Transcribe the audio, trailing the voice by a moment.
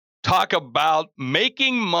talk about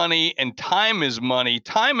making money, and time is money.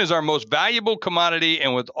 Time is our most valuable commodity,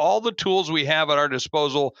 and with all the tools we have at our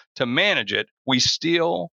disposal to manage it, we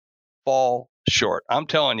still fall short. I'm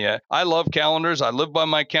telling you, I love calendars. I live by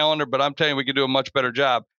my calendar, but I'm telling you, we could do a much better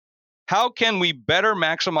job. How can we better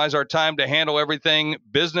maximize our time to handle everything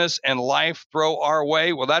business and life throw our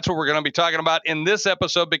way? Well, that's what we're going to be talking about in this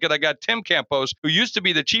episode, because I got Tim Campos, who used to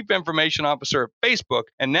be the chief information officer of Facebook,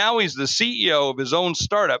 and now he's the CEO of his own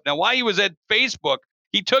startup. Now, while he was at Facebook,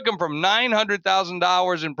 he took him from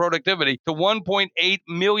 $900,000 in productivity to $1.8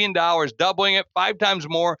 million, doubling it 5 times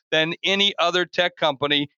more than any other tech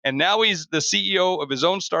company. And now he's the CEO of his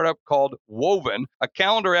own startup called Woven, a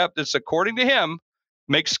calendar app that's, according to him,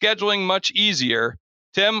 makes scheduling much easier.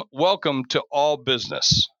 Tim, welcome to All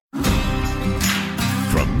Business.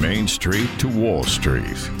 From Main Street to Wall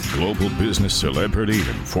Street, global business celebrity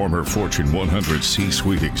and former Fortune 100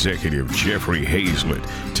 C-suite executive Jeffrey Hayzlett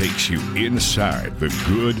takes you inside the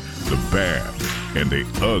good, the bad, and the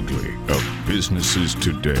ugly of businesses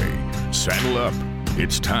today. Saddle up.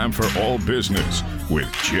 It's time for All Business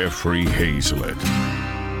with Jeffrey Hayzlett.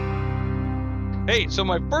 Hey, so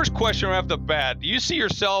my first question right off the bat, do you see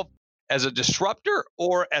yourself as a disruptor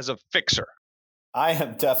or as a fixer? I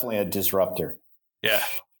am definitely a disruptor. Yeah.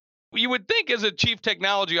 You would think as a chief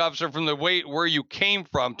technology officer, from the way where you came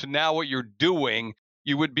from to now what you're doing,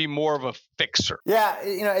 you would be more of a fixer. Yeah,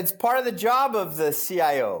 it's part of the job of the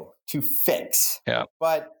CIO to fix. Yeah.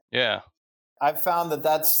 But yeah, I've found that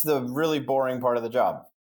that's the really boring part of the job.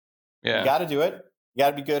 Yeah. You got to do it. You got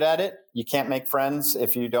to be good at it. You can't make friends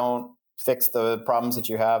if you don't fix the problems that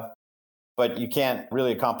you have. But you can't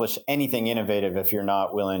really accomplish anything innovative if you're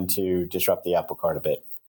not willing to disrupt the apple cart a bit.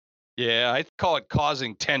 Yeah, I call it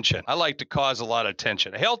causing tension. I like to cause a lot of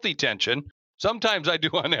tension, healthy tension. Sometimes I do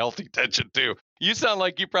unhealthy tension too. You sound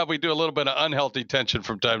like you probably do a little bit of unhealthy tension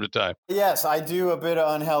from time to time. Yes, I do a bit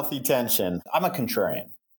of unhealthy tension. I'm a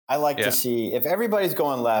contrarian. I like to see if everybody's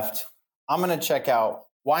going left, I'm going to check out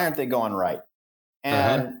why aren't they going right?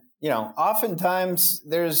 And, oftentimes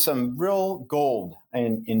there's some real gold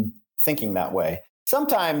in thinking that way.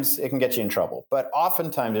 Sometimes it can get you in trouble, but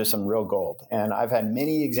oftentimes there's some real gold. And I've had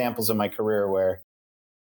many examples in my career where,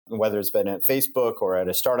 whether it's been at Facebook or at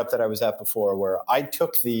a startup that I was at before, where I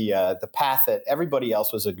took the path that everybody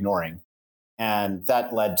else was ignoring, and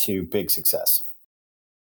that led to big success.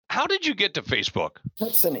 How did you get to Facebook?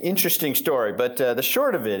 That's an interesting story, but the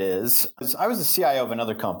short of it is I was the CIO of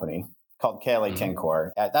another company called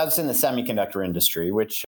KLA-Tencor. That's in the semiconductor industry,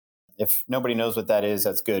 which, if nobody knows what that is,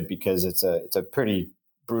 that's good, because it's a pretty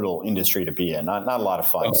brutal industry to be in. Not a lot of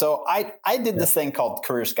fun. Oh. So I did this thing called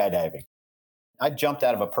career skydiving. I jumped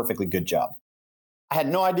out of a perfectly good job. I had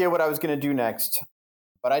no idea what I was going to do next,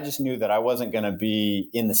 but I just knew that I wasn't going to be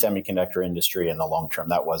in the semiconductor industry in the long term.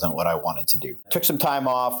 That wasn't what I wanted to do. Took some time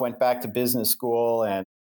off, went back to business school, and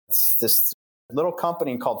this little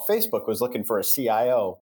company called Facebook was looking for a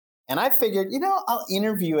CIO. And I figured, I'll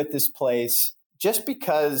interview at this place just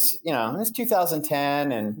because, it's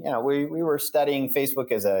 2010 and, we were studying Facebook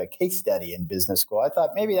as a case study in business school. I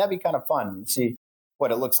thought maybe that'd be kind of fun to see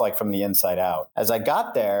what it looks like from the inside out. As I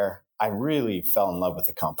got there, I really fell in love with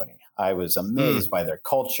the company. I was amazed by their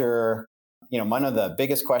culture. One of the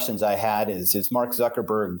biggest questions I had is Mark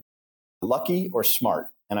Zuckerberg lucky or smart?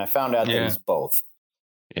 And I found out that he's both.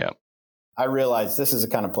 Yeah. I realized this is the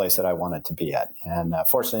kind of place that I wanted to be at. And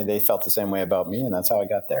fortunately, they felt the same way about me, and that's how I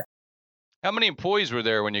got there. How many employees were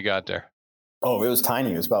there when you got there? Oh, it was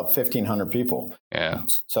tiny. It was about 1,500 people. Yeah.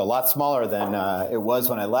 So a lot smaller than it was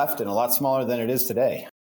when I left, and a lot smaller than it is today.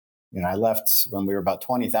 I left when we were about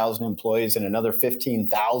 20,000 employees and another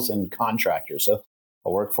 15,000 contractors. So a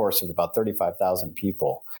workforce of about 35,000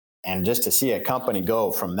 people. And just to see a company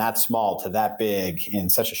go from that small to that big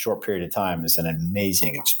in such a short period of time is an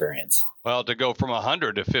amazing experience. Well, to go from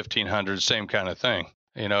 100 to 1,500, same kind of thing.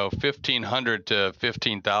 1,500 to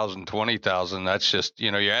 15,000, 20,000, that's just,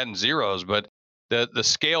 you're adding zeros. But the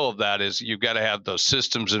scale of that is you've got to have those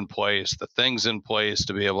systems in place, the things in place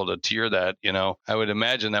to be able to tier that. I would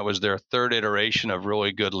imagine that was their third iteration of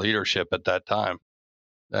really good leadership at that time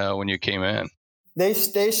when you came in. They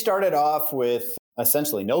started off with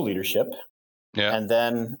essentially no leadership. Yeah. And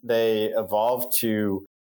then they evolved to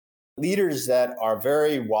leaders that are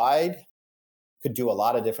very wide, could do a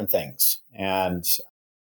lot of different things. And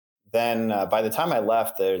then by the time I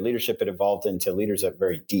left, the leadership had evolved into leaders that are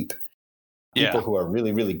very deep. People who are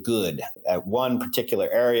really, really good at one particular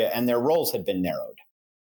area, and their roles had been narrowed.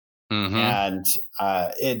 Mm-hmm. And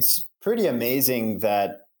it's pretty amazing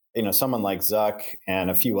that, someone like Zuck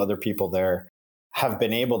and a few other people there have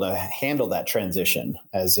been able to handle that transition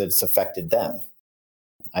as it's affected them.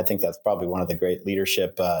 I think that's probably one of the great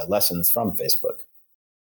leadership lessons from Facebook.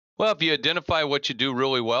 Well, if you identify what you do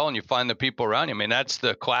really well and you find the people around you, I mean, that's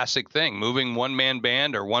the classic thing, moving one man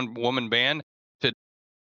band or one woman band to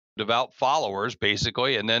devout followers,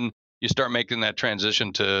 basically. And then you start making that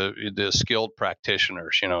transition to the skilled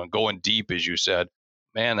practitioners, going deep, as you said.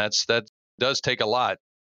 Man, that does take a lot.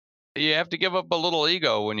 You have to give up a little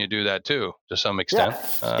ego when you do that too, to some extent.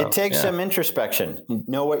 Yeah, it takes some introspection.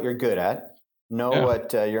 Know what you're good at. Know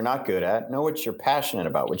what you're not good at. Know what you're passionate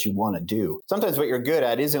about, what you want to do. Sometimes what you're good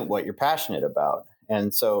at isn't what you're passionate about.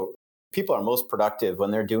 And so people are most productive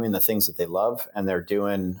when they're doing the things that they love and they're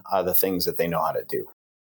doing the things that they know how to do.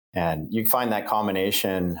 And you find that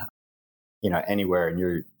combination, anywhere,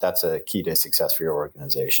 and that's a key to success for your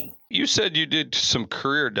organization. You said you did some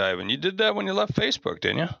career diving. You did that when you left Facebook,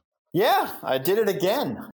 didn't you? Yeah, I did it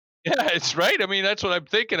again. Yeah, it's right. I mean, that's what I'm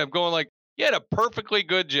thinking. I'm going like, you had a perfectly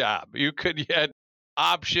good job. You had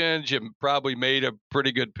options. You probably made a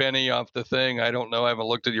pretty good penny off the thing. I don't know. I haven't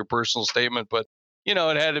looked at your personal statement, but it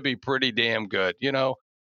had to be pretty damn good,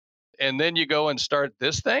 and then you go and start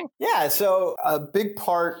this thing. Yeah. So a big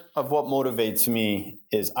part of what motivates me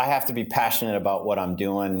is I have to be passionate about what I'm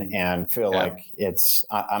doing and feel like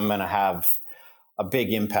I'm going to have a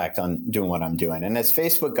big impact on doing what I'm doing. And as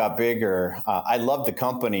Facebook got bigger, I loved the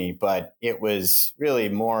company, but it was really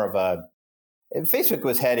more of Facebook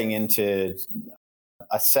was heading into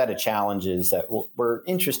a set of challenges that were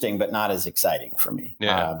interesting, but not as exciting for me.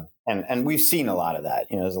 Yeah. And we've seen a lot of that.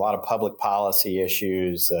 There's a lot of public policy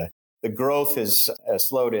issues. The growth has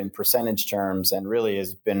slowed in percentage terms and really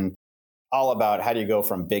has been all about how do you go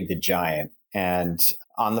from big to giant. And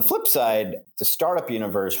on the flip side, the startup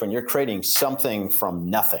universe, when you're creating something from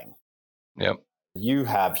nothing, you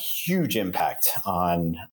have huge impact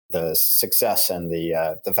on the success and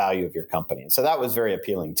the value of your company. And so that was very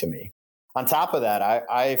appealing to me. On top of that,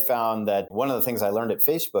 I found that one of the things I learned at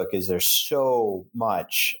Facebook is there's so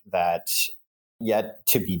much that yet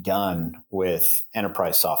to be done with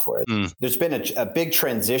enterprise software. There's been a big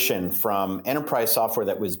transition from enterprise software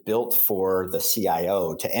that was built for the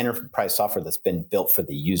CIO to enterprise software that's been built for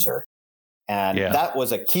the user. And that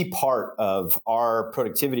was a key part of our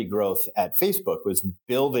productivity growth at Facebook, was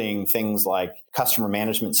building things like customer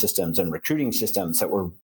management systems and recruiting systems that were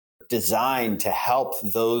designed to help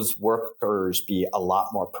those workers be a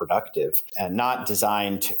lot more productive and not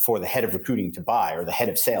designed for the head of recruiting to buy or the head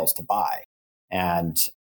of sales to buy. And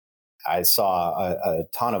I saw a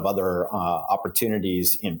ton of other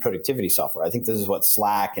opportunities in productivity software. I think this is what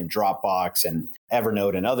Slack and Dropbox and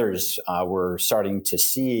Evernote and others were starting to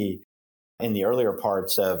see in the earlier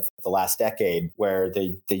parts of the last decade, where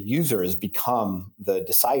the user has become the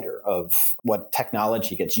decider of what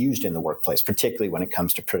technology gets used in the workplace, particularly when it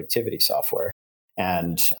comes to productivity software.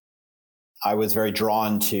 And I was very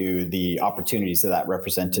drawn to the opportunities that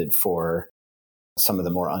represented for some of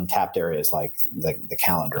the more untapped areas like the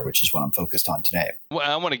calendar, which is what I'm focused on today. Well,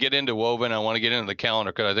 I want to get into Woven. I want to get into the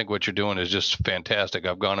calendar because I think what you're doing is just fantastic.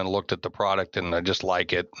 I've gone and looked at the product and I just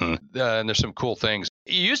like it. And there's some cool things.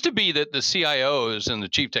 It used to be that the CIOs and the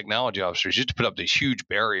chief technology officers used to put up these huge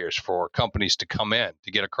barriers for companies to come in,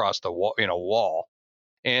 to get across the wall.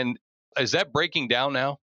 And is that breaking down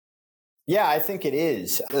now? Yeah, I think it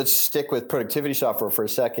is. Let's stick with productivity software for a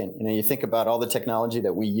second. You think about all the technology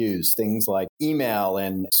that we use, things like email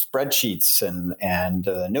and spreadsheets and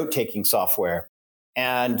note-taking software.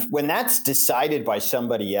 And when that's decided by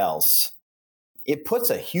somebody else, it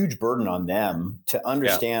puts a huge burden on them to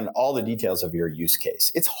understand all the details of your use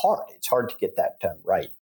case. It's hard. It's hard to get that done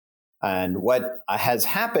right. And what has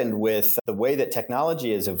happened with the way that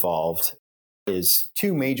technology has evolved is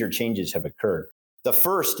two major changes have occurred. The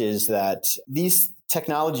first is that these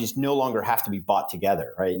technologies no longer have to be bought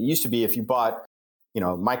together, right? It used to be if you bought,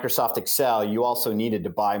 Microsoft Excel, you also needed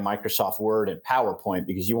to buy Microsoft Word and PowerPoint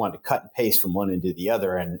because you wanted to cut and paste from one end to the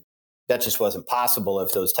other. And that just wasn't possible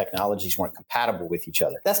if those technologies weren't compatible with each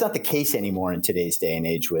other. That's not the case anymore in today's day and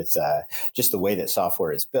age with just the way that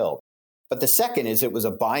software is built. But the second is it was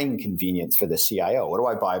a buying convenience for the CIO. What do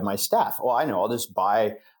I buy my staff? Oh, I know. I'll just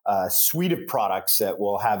buy a suite of products that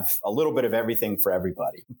will have a little bit of everything for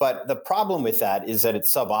everybody. But the problem with that is that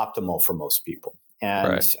it's suboptimal for most people.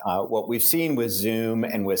 And what we've seen with Zoom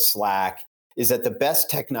and with Slack is that the best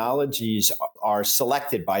technologies are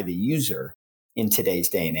selected by the user in today's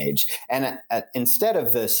day and age. And instead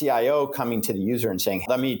of the CIO coming to the user and saying,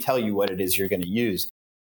 let me tell you what it is you're going to use,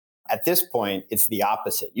 at this point, it's the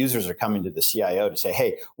opposite. Users are coming to the CIO to say,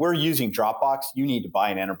 hey, we're using Dropbox. You need to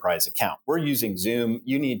buy an enterprise account. We're using Zoom.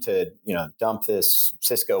 You need to, dump this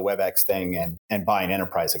Cisco WebEx thing and buy an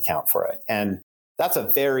enterprise account for it. And that's a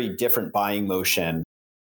very different buying motion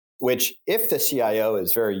which if the CIO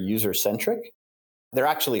is very user-centric, they're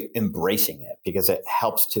actually embracing it because it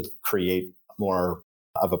helps to create more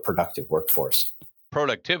of a productive workforce.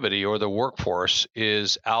 Productivity or the workforce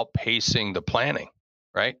is outpacing the planning,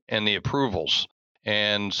 right? And the approvals.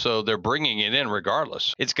 And so they're bringing it in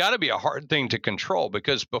regardless. It's got to be a hard thing to control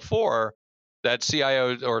because before that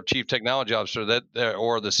CIO or chief technology officer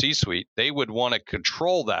or the C-suite, they would want to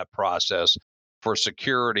control that process for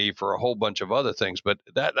security, for a whole bunch of other things. But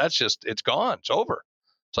that's just, it's gone. It's over.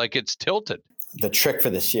 It's like it's tilted. The trick for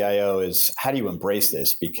the CIO is how do you embrace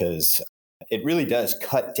this? Because it really does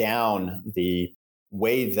cut down the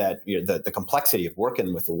way that the complexity of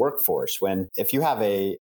working with the workforce. If you have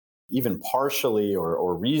a even partially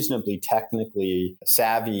or reasonably technically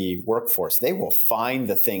savvy workforce, they will find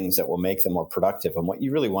the things that will make them more productive. And what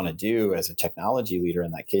you really want to do as a technology leader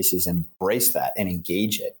in that case is embrace that and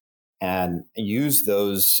engage it and use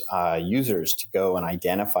those users to go and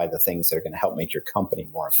identify the things that are going to help make your company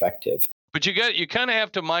more effective. But you kind of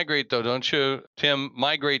have to migrate, though, don't you, Tim?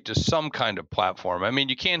 Migrate to some kind of platform. I mean,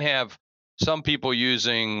 you can't have some people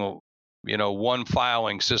using, one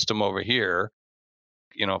filing system over here.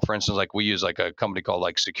 For instance, like we use like a company called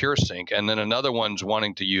like SecureSync, and then another one's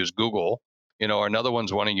wanting to use Google, or another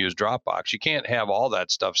one's wanting to use Dropbox. You can't have all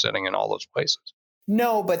that stuff sitting in all those places.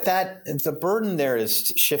 No, but the burden there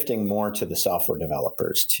is shifting more to the software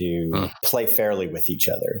developers to play fairly with each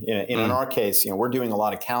other. In our case, we're doing a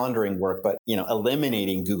lot of calendaring work, but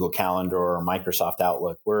eliminating Google Calendar or Microsoft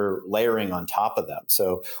Outlook, we're layering on top of them.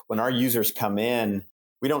 So when our users come in,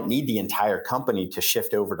 we don't need the entire company to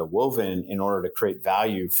shift over to Woven in order to create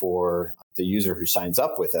value for the user who signs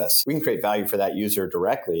up with us. We can create value for that user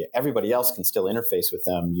directly. Everybody else can still interface with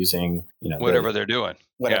them using, whatever they're doing,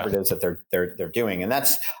 whatever it is that they're doing. And I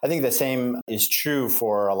think the same is true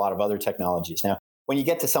for a lot of other technologies. Now, when you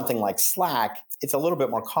get to something like Slack, it's a little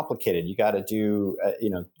bit more complicated. You got to do,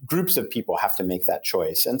 groups of people have to make that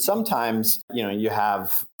choice. And sometimes, you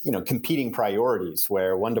have, competing priorities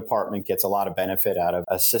where one department gets a lot of benefit out of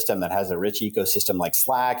a system that has a rich ecosystem like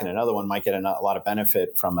Slack, and another one might get a lot of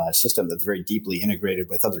benefit from a system that's very deeply integrated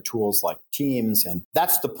with other tools like Teams. And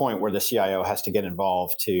that's the point where the CIO has to get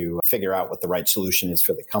involved to figure out what the right solution is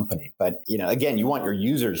for the company. But, again, you want your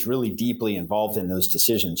users really deeply involved in those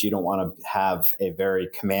decisions. You don't want to have a very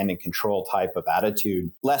command and control type of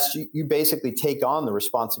attitude, lest you basically take on the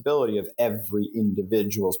responsibility of every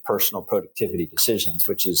individual's personal productivity decisions,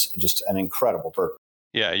 which is just an incredible burden.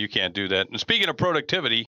 Yeah, you can't do that. And speaking of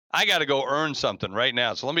productivity, I got to go earn something right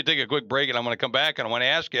now. So let me take a quick break and I'm going to come back and I want to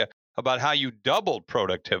ask you about how you doubled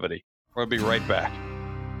productivity. We'll be right back.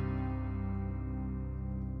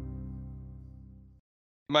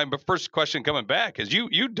 My first question coming back is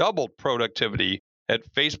you doubled productivity at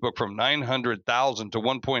Facebook from 900,000 to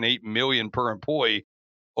 1.8 million per employee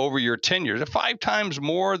over your tenure, 5 times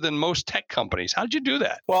more than most tech companies. How did you do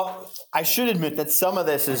that? Well, I should admit that some of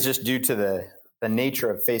this is just due to the nature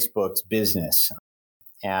of Facebook's business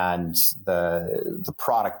and the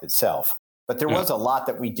product itself. But there was a lot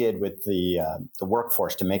that we did with the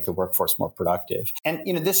workforce to make the workforce more productive.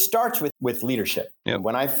 And this starts with leadership.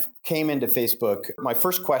 When I came into Facebook, my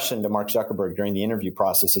first question to Mark Zuckerberg during the interview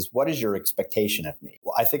process is, what is your expectation of me?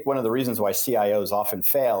 Well, I think one of the reasons why CIOs often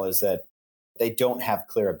fail is that they don't have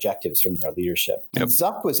clear objectives from their leadership. And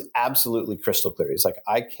Zuck was absolutely crystal clear. He's like,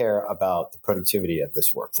 I care about the productivity of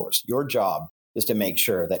this workforce. Your job is to make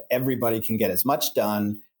sure that everybody can get as much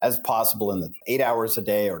done as possible in the 8 hours a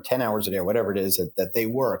day or 10 hours a day or whatever it is that they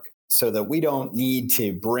work, so that we don't need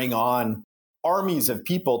to bring on armies of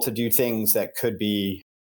people to do things that could be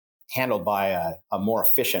handled by a more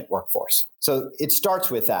efficient workforce. So it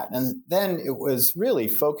starts with that. And then it was really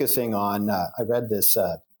focusing on, I read this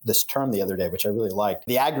term the other day, which I really liked,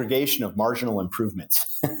 the aggregation of marginal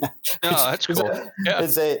improvements. That's cool.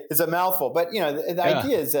 It's a mouthful, but the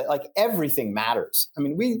idea is that like everything matters. I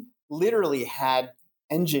mean, we literally had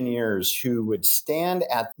engineers who would stand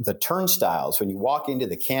at the turnstiles when you walk into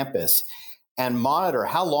the campus and monitor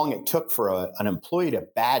how long it took for an employee to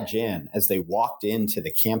badge in as they walked into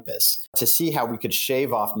the campus to see how we could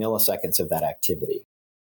shave off milliseconds of that activity.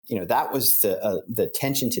 That was the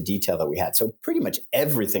attention to detail that we had. So pretty much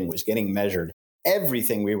everything was getting measured,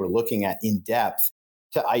 everything we were looking at in depth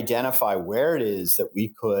to identify where it is that we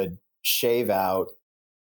could shave out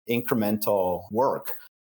incremental work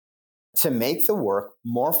to make the work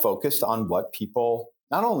more focused on what people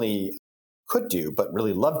not only could do, but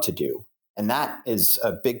really loved to do. And that is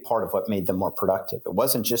a big part of what made them more productive. It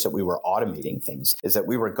wasn't just that we were automating things, is that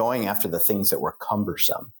we were going after the things that were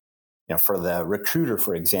cumbersome. For the recruiter,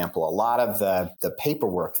 for example, a lot of the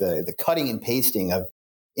paperwork, the cutting and pasting of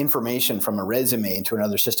information from a resume into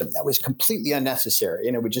another system. That was completely unnecessary.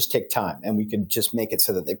 And it would just take time. And we could just make it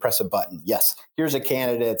so that they press a button. Yes, here's a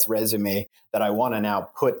candidate's resume that I want to now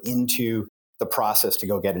put into the process to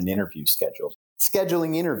go get an interview scheduled.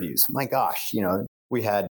 Scheduling interviews. My gosh, we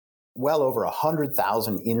had well over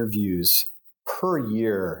 100,000 interviews per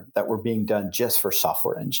year that were being done just for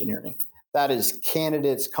software engineering. That is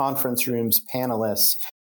candidates, conference rooms, panelists.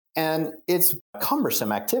 And it's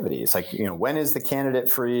cumbersome activities. Like, when is the candidate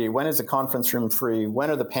free? When is the conference room free? When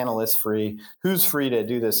are the panelists free? Who's free to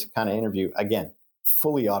do this kind of interview? Again,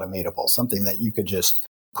 fully automatable, something that you could just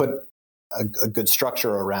put a good structure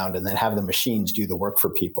around and then have the machines do the work for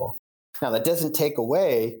people. Now, that doesn't take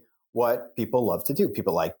away what people love to do.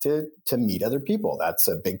 People like to meet other people. That's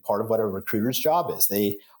a big part of what a recruiter's job is.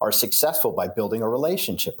 They are successful by building a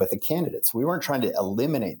relationship with the candidates. We weren't trying to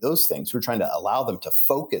eliminate those things. We're trying to allow them to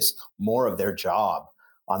focus more of their job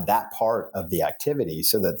on that part of the activity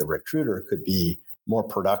so that the recruiter could be more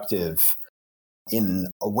productive in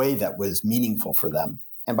a way that was meaningful for them.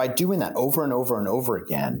 And by doing that over and over and over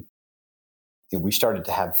again, we started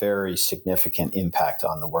to have very significant impact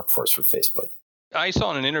on the workforce for Facebook. I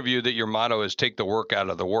saw in an interview that your motto is take the work out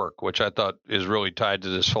of the work, which I thought is really tied to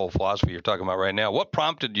this whole philosophy you're talking about right now. What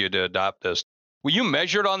prompted you to adopt this? Were you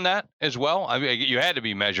measured on that as well? I mean, you had to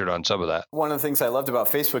be measured on some of that. One of the things I loved about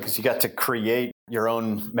Facebook is you got to create your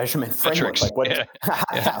own measurement framework. Metrics. Like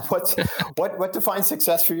what, Yeah. what defines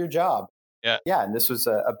success for your job? Yeah, and this was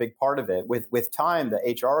a big part of it. With time,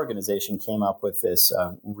 the HR organization came up with this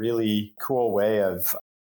really cool way of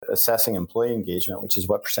assessing employee engagement, which is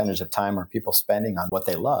what percentage of time are people spending on what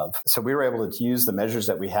they love. So we were able to use the measures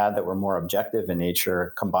that we had that were more objective in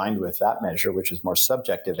nature, combined with that measure, which is more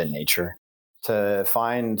subjective in nature, to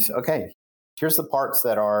find, okay, here's the parts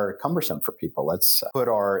that are cumbersome for people. Let's put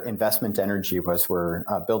our investment energy as we're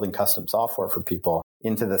building custom software for people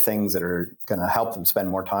into the things that are going to help them spend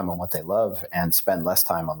more time on what they love and spend less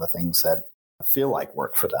time on the things that feel like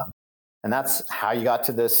work for them. And that's how you got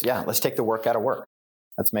to this. Yeah, let's take the work out of work.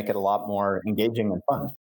 Let's make it a lot more engaging and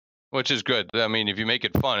fun. Which is good. I mean, if you make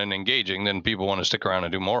it fun and engaging, then people want to stick around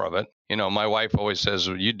and do more of it. My wife always says,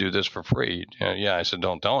 well, you do this for free. Yeah, I said,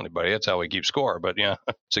 don't tell anybody. That's how we keep score. But yeah,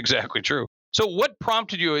 it's exactly true. So what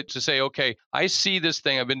prompted you to say, okay, I see this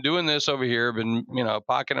thing. I've been doing this over here. I've been,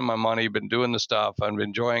 pocketing my money, been doing the stuff. I'm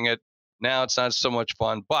enjoying it. Now it's not so much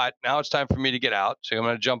fun, but now it's time for me to get out. So I'm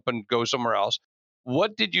going to jump and go somewhere else.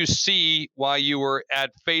 What did you see while you were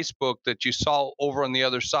at Facebook that you saw over on the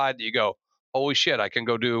other side that you go, holy shit, I can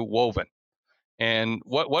go do Woven? And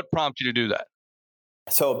what prompted you to do that?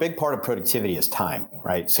 So a big part of productivity is time,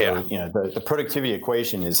 right? So, the productivity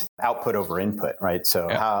equation is output over input, right? So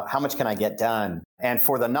how much can I get done? And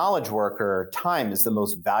for the knowledge worker, time is the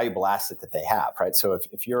most valuable asset that they have, right? So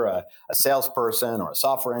if you're a salesperson or a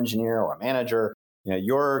software engineer or a manager,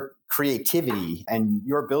 your creativity and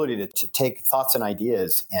your ability to take thoughts and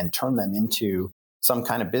ideas and turn them into some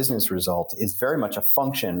kind of business result is very much a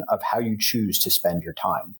function of how you choose to spend your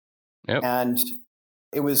time. Yep. And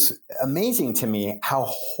it was amazing to me how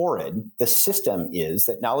horrid the system is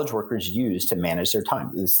that knowledge workers use to manage their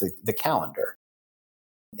time. It's the calendar.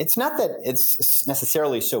 It's not that it's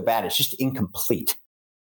necessarily so bad. It's just incomplete.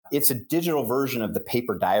 It's a digital version of the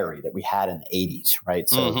paper diary that we had in the 80s, right?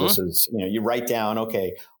 So This is, you write down,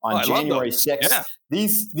 okay, on January 6th,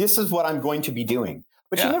 this is what I'm going to be doing.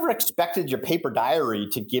 But you never expected your paper diary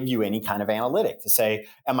to give you any kind of analytic to say,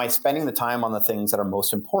 am I spending the time on the things that are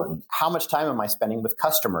most important? How much time am I spending with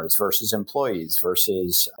customers versus employees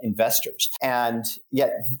versus investors? And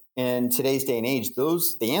yet in today's day and age,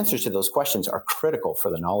 the answers to those questions are critical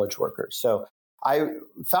for the knowledge workers. So I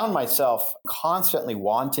found myself constantly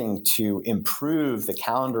wanting to improve the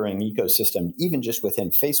calendaring ecosystem, even just within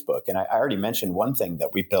Facebook. And I already mentioned one thing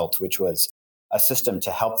that we built, which was a system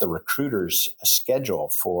to help the recruiters schedule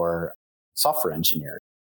for software engineers.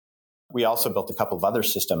 We also built a couple of other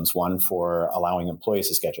systems, one for allowing employees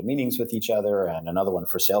to schedule meetings with each other and another one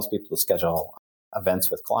for salespeople to schedule events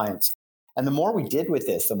with clients. And the more we did with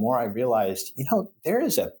this, the more I realized, there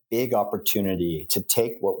is a big opportunity to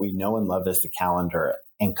take what we know and love as the calendar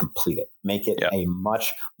and complete it, make it a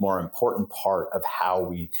much more important part of how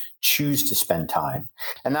we choose to spend time.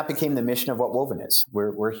 And that became the mission of what Woven is.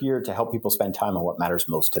 We're here to help people spend time on what matters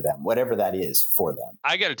most to them, whatever that is for them.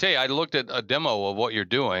 I got to tell you, I looked at a demo of what you're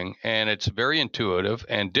doing, and it's very intuitive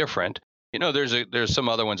and different. There's some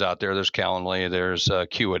other ones out there. There's Calendly, there's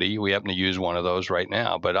Acuity. We happen to use one of those right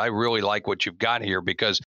now, but I really like what you've got here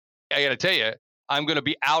because I got to tell you, I'm going to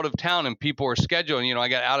be out of town and people are scheduling, I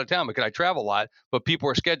got out of town because I travel a lot, but people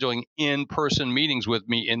are scheduling in-person meetings with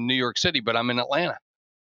me in New York City, but I'm in Atlanta.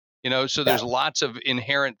 So there's lots of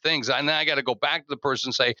inherent things. And then I got to go back to the person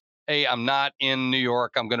and say, hey, I'm not in New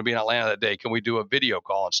York. I'm going to be in Atlanta that day. Can we do a video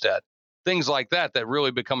call instead? Things like that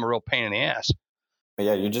really become a real pain in the ass.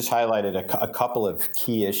 Yeah, you just highlighted a couple of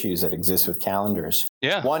key issues that exist with calendars.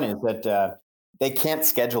 Yeah. One is that they can't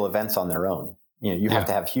schedule events on their own. You have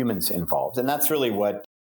to have humans involved. And that's really what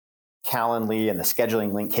Calendly and the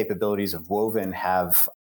scheduling link capabilities of Woven have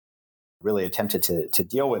really attempted to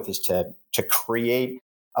deal with, is to create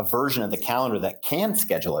a version of the calendar that can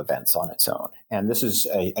schedule events on its own. And this is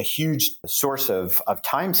a huge source of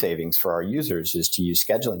time savings for our users, is to use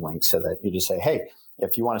scheduling links, so that you just say, hey,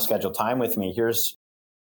 if you want to schedule time with me, here's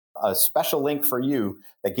a special link for you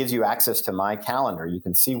that gives you access to my calendar. You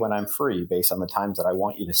can see when I'm free based on the times that I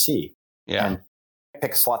want you to see. Yeah. And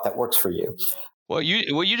pick a slot that works for you. Well,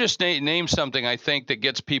 you just named something, I think, that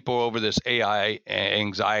gets people over this AI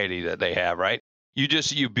anxiety that they have, right?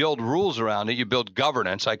 You build rules around it. You build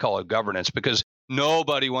governance. I call it governance, because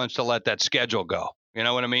nobody wants to let that schedule go. You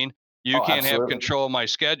know what I mean? You can't absolutely. have control of my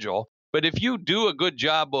schedule. But if you do a good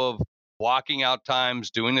job of blocking out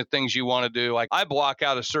times, doing the things you want to do, like I block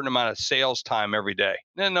out a certain amount of sales time every day,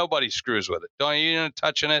 then nobody screws with it. Don't you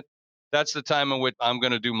touching it? That's the time in which I'm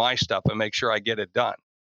going to do my stuff and make sure I get it done.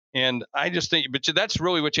 And I just think, but that's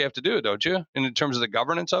really what you have to do, don't you? In terms of the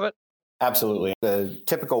governance of it? Absolutely. The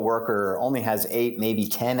typical worker only has 8, maybe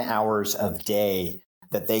 10 hours of day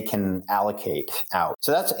that they can allocate out.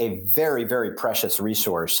 So that's a very, very precious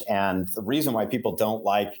resource. And the reason why people don't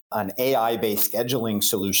like an AI-based scheduling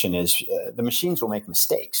solution is the machines will make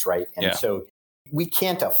mistakes, right? And so we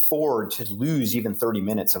can't afford to lose even 30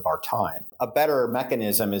 minutes of our time. A better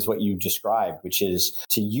mechanism is what you described, which is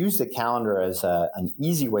to use the calendar as an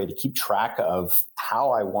easy way to keep track of how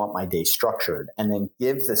I want my day structured, and then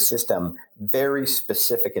give the system very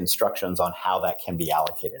specific instructions on how that can be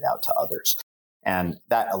allocated out to others. And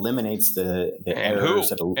that eliminates the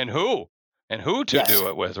errors. And who to do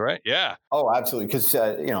it with, right? Yeah. Oh, absolutely. Because,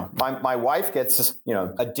 my wife gets,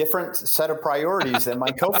 a different set of priorities than my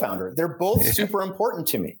co-founder. They're both super important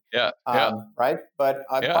to me. Yeah. Right. But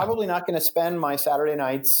I'm probably not going to spend my Saturday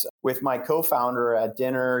nights with my co-founder at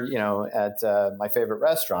dinner, at my favorite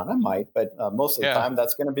restaurant. I might, but most of the time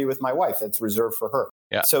that's going to be with my wife. That's reserved for her.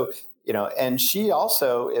 Yeah. So, and she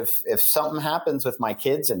also, if something happens with my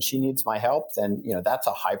kids and she needs my help, then, that's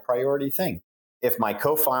a high priority thing. If my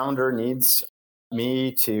co-founder needs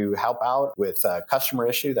me to help out with a customer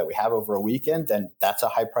issue that we have over a weekend, then that's a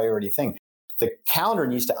high priority thing. The calendar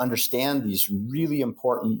needs to understand these really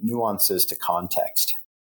important nuances to context,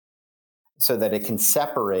 so that it can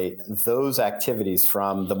separate those activities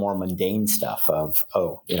from the more mundane stuff of,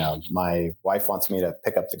 my wife wants me to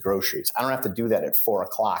pick up the groceries. I don't have to do that at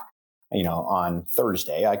 4:00. On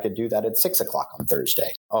Thursday. I could do that at 6:00 on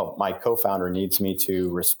Thursday. Oh, my co-founder needs me to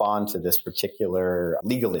respond to this particular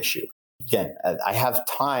legal issue. Again, I have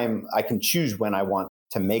time. I can choose when I want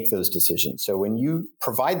to make those decisions. So when you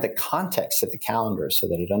provide the context to the calendar so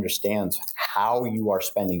that it understands how you are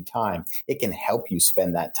spending time, it can help you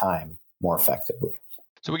spend that time more effectively.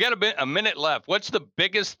 So we got a minute left. What's the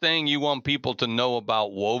biggest thing you want people to know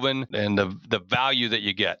about Woven and the value that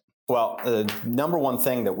you get? Well, the number one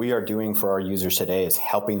thing that we are doing for our users today is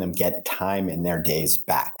helping them get time in their days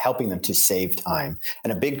back, helping them to save time.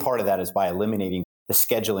 And a big part of that is by eliminating the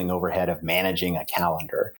scheduling overhead of managing a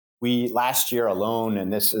calendar. We last year alone,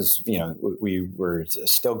 and this is, we were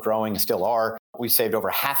still growing, still are, we saved over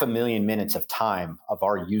 500,000 minutes of time of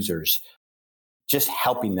our users just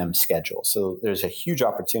helping them schedule. So there's a huge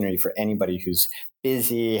opportunity for anybody who's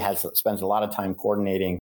busy, spends a lot of time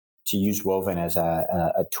coordinating, to use Woven as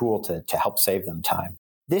a tool to help save them time.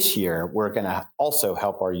 This year, we're going to also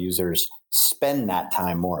help our users spend that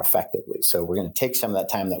time more effectively. So we're going to take some of that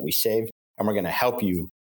time that we saved, and we're going to help you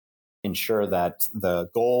ensure that the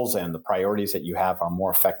goals and the priorities that you have are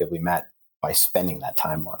more effectively met by spending that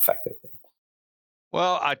time more effectively.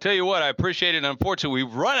 Well, I tell you what, I appreciate it. Unfortunately,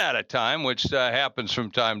 we've run out of time, which happens from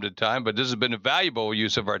time to time, but this has been a valuable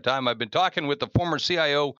use of our time. I've been talking with the former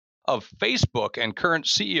CIO of Facebook and current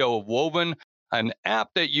CEO of Woven, an app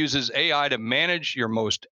that uses AI to manage your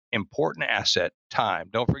most important asset, time.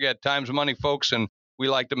 Don't forget, time's money, folks, and we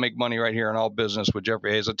like to make money right here in All Business with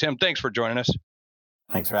Jeffrey Hayzlett. Tim, thanks for joining us.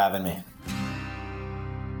 Thanks for having me.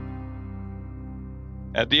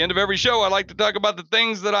 At the end of every show, I like to talk about the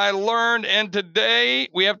things that I learned, and today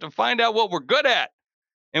we have to find out what we're good at.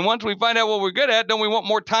 And once we find out what we're good at, then we want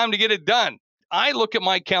more time to get it done. I look at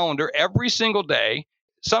my calendar every single day.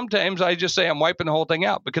 Sometimes I just say I'm wiping the whole thing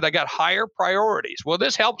out because I got higher priorities. Well,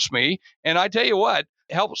 this helps me. And I tell you what,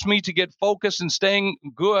 helps me to get focused and staying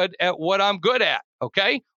good at what I'm good at,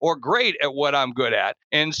 okay? Or great at what I'm good at.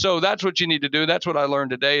 And so that's what you need to do. That's what I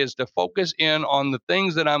learned today, is to focus in on the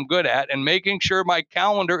things that I'm good at and making sure my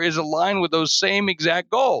calendar is aligned with those same exact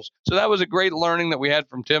goals. So that was a great learning that we had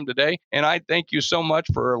from Tim today. And I thank you so much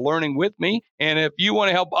for learning with me. And if you want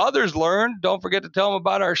to help others learn, don't forget to tell them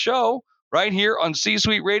about our show right here on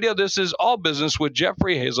C-Suite Radio. This is All Business with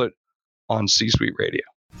Jeffrey Hazlett on C-Suite Radio.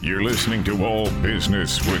 You're listening to All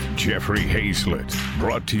Business with Jeffrey Hazlett,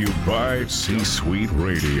 brought to you by C-Suite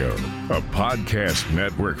Radio, a podcast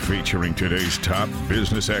network featuring today's top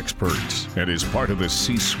business experts, and is part of the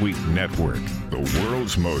C-Suite Network, the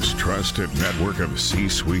world's most trusted network of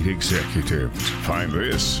C-Suite executives. Find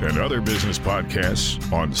this and other business podcasts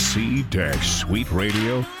on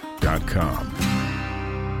c-suiteradio.com.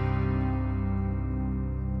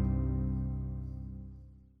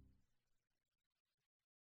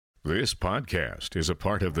 This podcast is a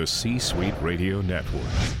part of the C-Suite Radio Network.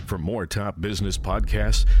 For more top business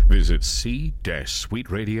podcasts, visit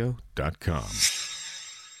c-suiteradio.com.